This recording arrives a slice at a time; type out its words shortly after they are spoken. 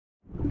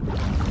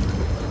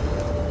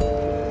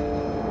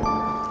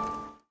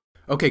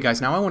Okay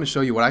guys, now I want to show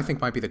you what I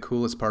think might be the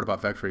coolest part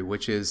about Vectory,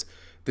 which is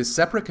this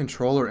separate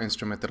controller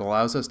instrument that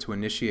allows us to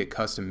initiate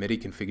custom MIDI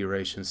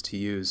configurations to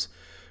use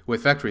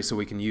with Vectory, so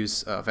we can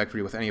use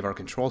Vectory with any of our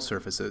control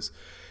surfaces.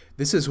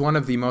 This is one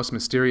of the most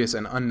mysterious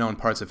and unknown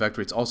parts of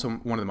Vectory. It's also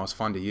one of the most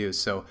fun to use,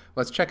 so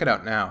let's check it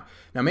out now.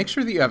 Now make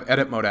sure that you have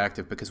edit mode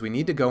active, because we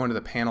need to go into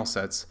the panel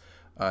sets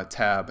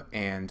tab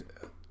and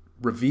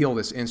reveal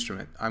this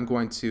instrument. I'm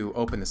going to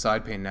open the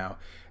side pane now,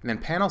 and then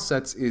panel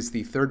sets is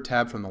the third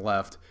tab from the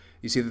left.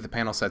 You see that the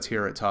panel sets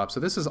here at top.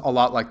 So this is a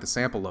lot like the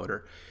sample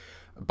loader.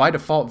 By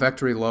default,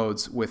 Vectory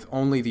loads with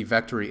only the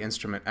Vectory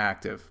instrument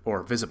active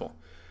or visible.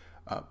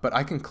 But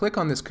I can click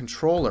on this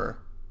controller,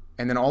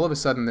 and then all of a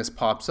sudden this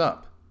pops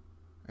up.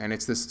 And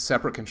it's this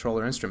separate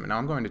controller instrument. Now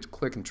I'm going to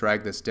click and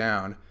drag this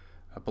down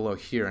below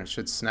here, and it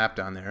should snap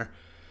down there.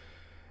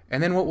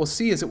 And then what we'll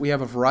see is that we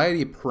have a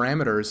variety of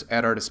parameters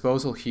at our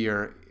disposal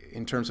here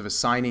in terms of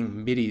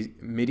assigning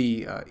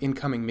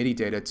incoming MIDI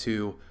data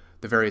to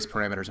the various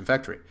parameters in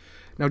Vectory.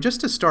 Now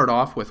just to start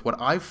off with, what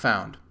I've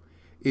found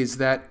is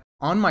that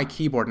on my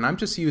keyboard, and I'm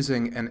just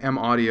using an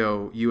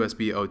M-Audio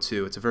USB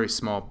 02, it's a very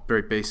small,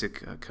 very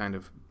basic kind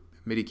of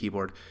MIDI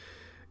keyboard.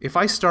 If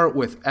I start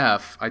with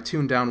F, I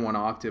tune down one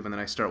octave and then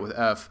I start with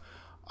F,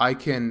 I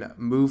can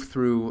move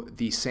through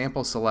the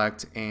sample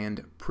select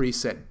and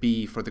preset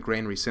B for the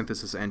grain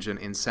resynthesis engine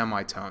in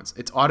semitones.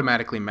 It's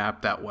automatically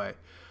mapped that way.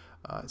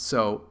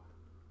 So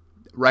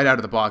right out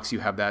of the box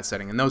you have that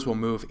setting, and those will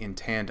move in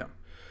tandem.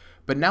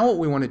 But now what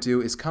we want to do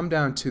is come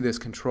down to this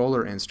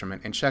controller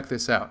instrument and check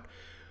this out.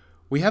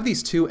 We have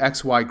these two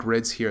XY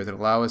grids here that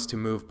allow us to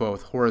move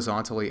both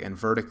horizontally and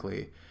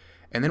vertically.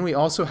 And then we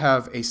also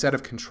have a set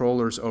of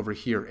controllers over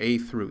here, A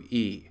through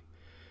E.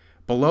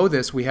 Below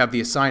this we have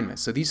the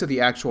assignments. So these are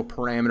the actual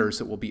parameters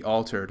that will be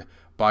altered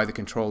by the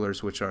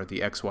controllers, which are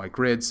the XY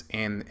grids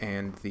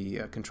and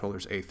the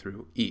controllers A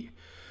through E.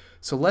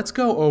 So let's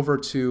go over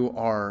to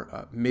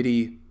our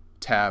MIDI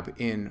tab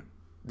in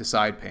the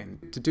side pane.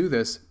 To do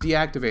this,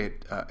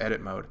 deactivate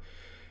edit mode,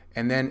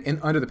 and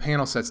then under the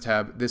panel sets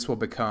tab, this will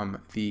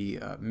become the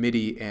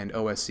MIDI and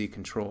OSC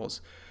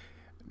controls.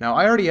 Now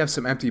I already have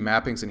some empty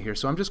mappings in here,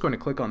 so I'm just going to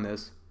click on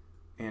this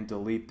and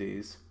delete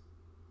these.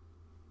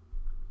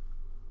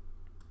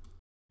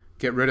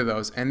 Get rid of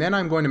those, and then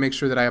I'm going to make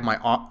sure that I have my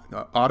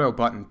auto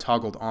button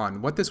toggled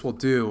on. What this will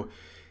do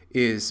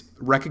is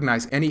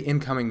recognize any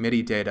incoming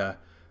MIDI data,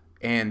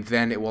 and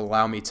then it will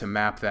allow me to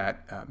map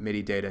that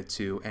MIDI data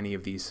to any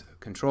of these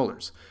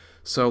controllers.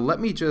 So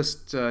let me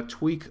just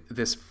tweak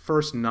this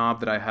first knob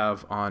that I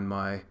have on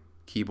my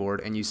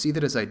keyboard, and you see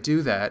that as I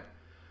do that,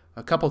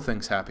 a couple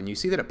things happen. You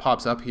see that it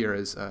pops up here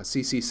as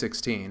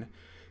CC16.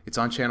 It's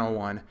on channel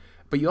 1,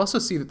 but you also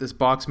see that this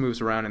box moves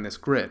around in this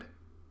grid.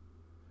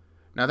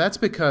 Now that's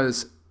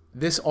because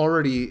this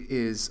already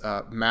is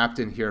mapped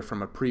in here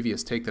from a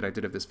previous take that I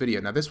did of this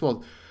video. Now this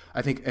will,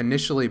 I think,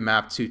 initially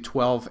map to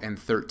 12 and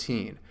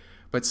 13.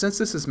 But since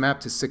this is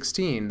mapped to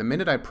 16, the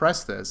minute I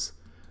press this,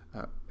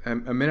 a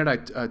minute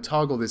I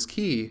toggle this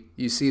key,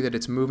 you see that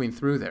it's moving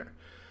through there.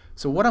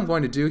 So what I'm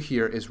going to do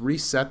here is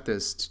reset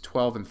this to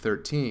 12 and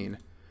 13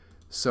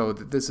 so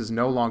that this is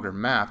no longer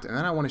mapped, and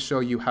then I want to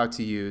show you how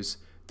to use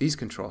these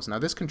controls. Now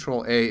this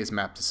control A is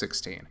mapped to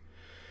 16.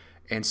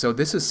 And so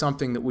this is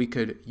something that we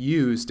could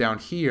use down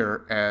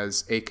here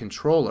as a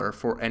controller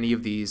for any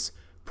of these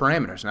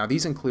parameters. Now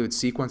these include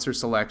sequencer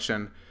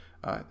selection,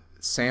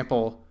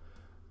 sample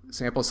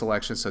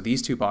selection, so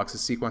these two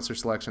boxes, sequencer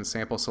selection,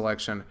 sample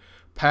selection.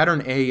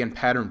 Pattern A and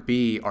pattern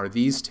B are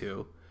these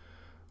two,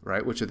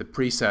 right, which are the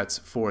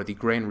presets for the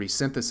grain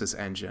resynthesis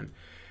engine.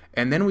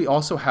 And then we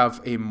also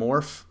have a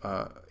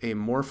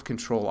morph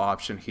control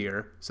option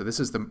here. So this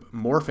is the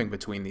morphing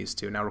between these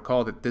two. Now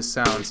recall that this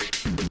sounds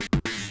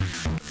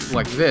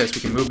like this.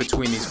 We can move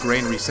between these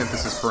grain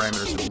resynthesis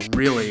parameters and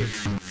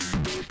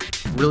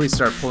really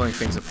start pulling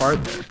things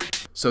apart there.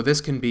 So this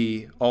can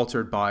be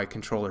altered by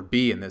controller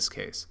B in this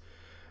case.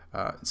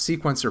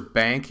 Sequencer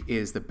bank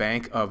is the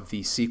bank of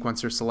the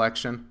sequencer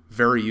selection.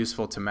 Very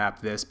useful to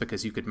map this,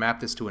 because you could map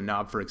this to a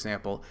knob, for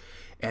example,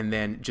 and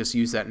then just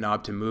use that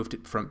knob to move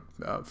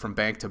from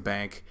bank to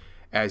bank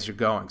as you're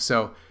going.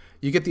 So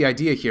you get the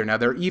idea here. Now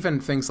there are even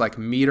things like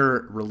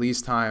meter,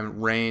 release time,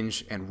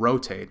 range, and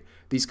rotate.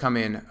 These come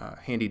in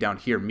handy down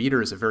here.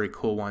 Meter is a very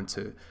cool one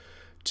to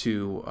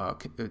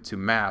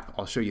map.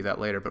 I'll show you that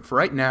later. But for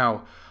right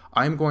now,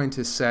 I'm going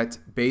to set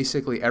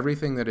basically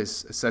everything that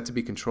is set to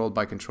be controlled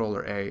by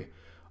controller A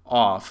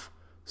off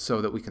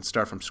so that we can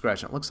start from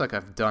scratch. And it looks like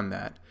I've done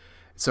that.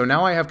 So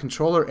now I have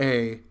controller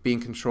A being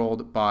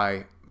controlled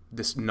by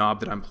this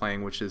knob that I'm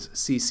playing, which is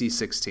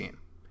CC16.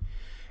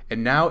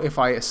 And now if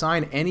I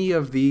assign any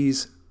of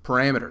these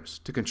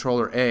parameters to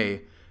controller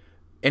A,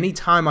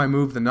 anytime I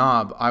move the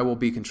knob, I will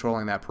be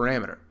controlling that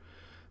parameter.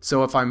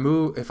 So if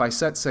I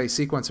set, say,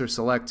 sequencer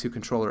select to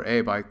controller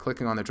A by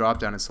clicking on the drop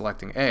down and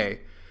selecting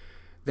A,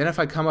 then if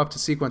I come up to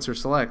sequencer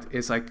select,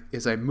 it's like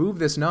as I move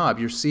this knob,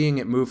 you're seeing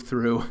it move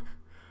through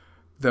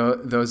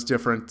those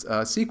different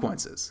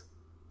sequences.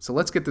 So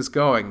let's get this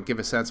going and get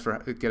a sense for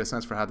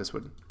how this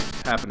would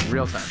happen in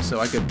real time.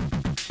 So I could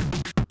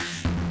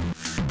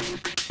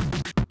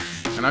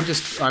And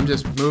I'm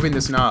just moving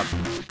this knob.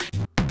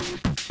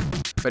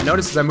 But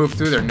notice as I move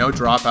through there, no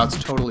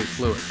dropouts, totally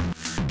fluid.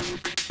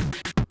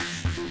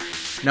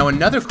 Now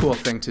another cool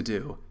thing to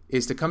do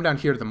is to come down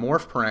here to the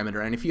morph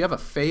parameter, and if you have a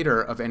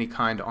fader of any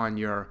kind on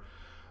your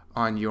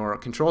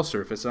control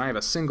surface, and I have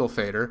a single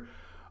fader,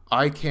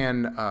 I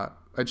can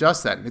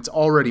adjust that. And it's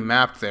already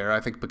mapped there, I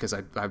think because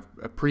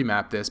I've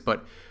pre-mapped this,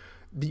 but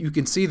you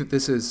can see that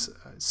this is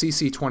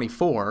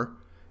CC24,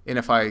 and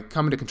if I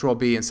come into Control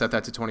B and set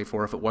that to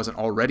 24, if it wasn't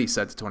already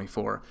set to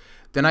 24,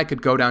 then I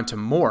could go down to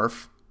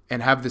Morph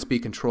and have this be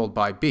controlled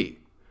by B.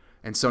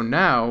 And so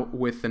now,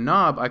 with the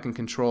knob, I can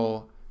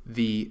control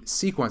the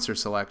sequencer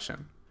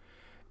selection.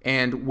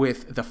 And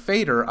with the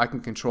fader, I can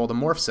control the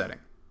morph setting.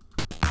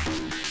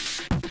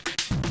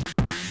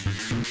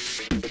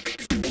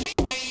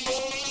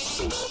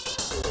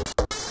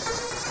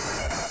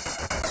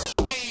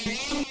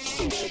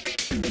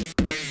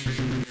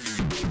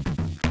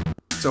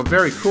 So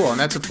very cool, and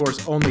that's of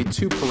course only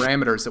 2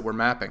 parameters that we're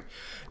mapping.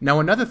 Now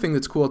another thing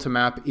that's cool to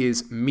map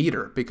is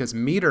meter, because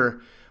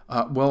meter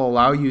will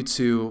allow you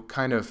to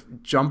kind of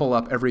jumble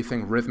up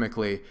everything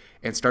rhythmically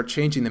and start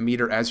changing the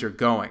meter as you're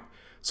going.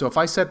 So if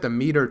I set the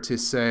meter to,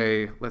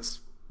 say,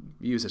 let's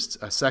use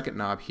a second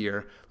knob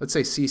here, let's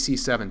say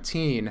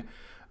CC17,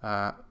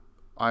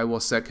 I will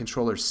set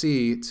controller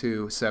C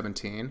to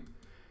 17,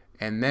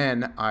 and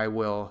then I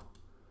will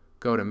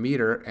go to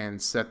meter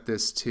and set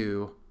this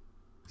to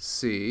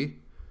C,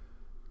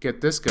 get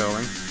this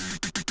going.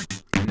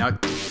 Now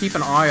keep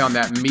an eye on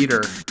that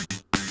meter.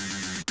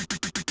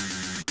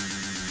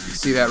 You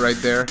see that right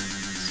there?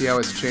 See how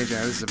it's changing?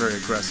 Now, this is very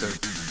aggressive.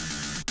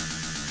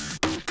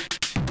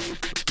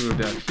 Let's move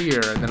down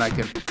here, and then I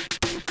can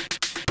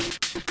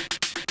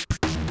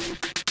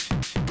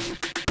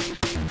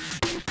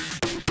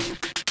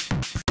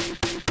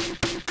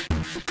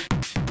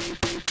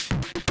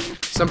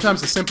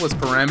sometimes the simplest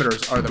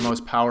parameters are the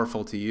most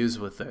powerful to use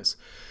with this.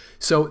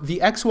 So the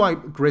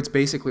XY grids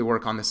basically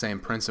work on the same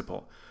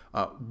principle.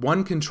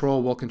 One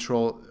control will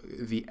control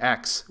the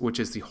X, which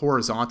is the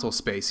horizontal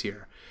space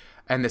here,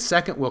 and the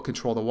second will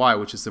control the Y,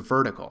 which is the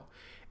vertical.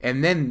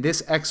 And then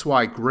this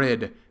XY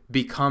grid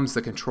becomes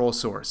the control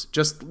source,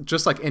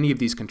 just like any of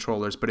these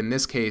controllers, but in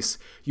this case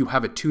you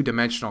have a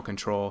 2-dimensional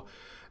control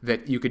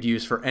that you could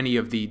use for any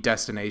of the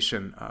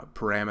destination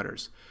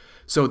parameters.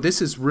 So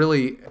this is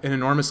really an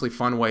enormously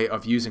fun way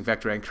of using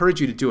Vectory. I encourage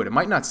you to do it. It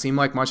might not seem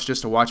like much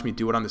just to watch me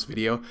do it on this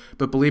video,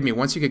 but believe me,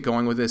 once you get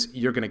going with this,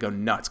 you're going to go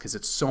nuts because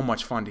it's so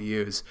much fun to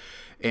use.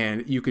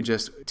 And you can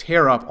just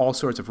tear up all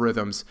sorts of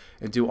rhythms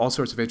and do all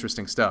sorts of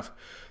interesting stuff.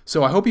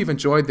 So I hope you've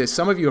enjoyed this.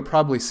 Some of you have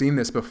probably seen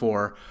this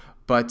before,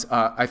 but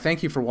I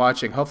thank you for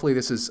watching. Hopefully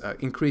this has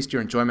increased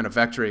your enjoyment of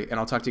Vectory, and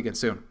I'll talk to you again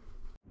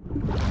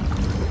soon.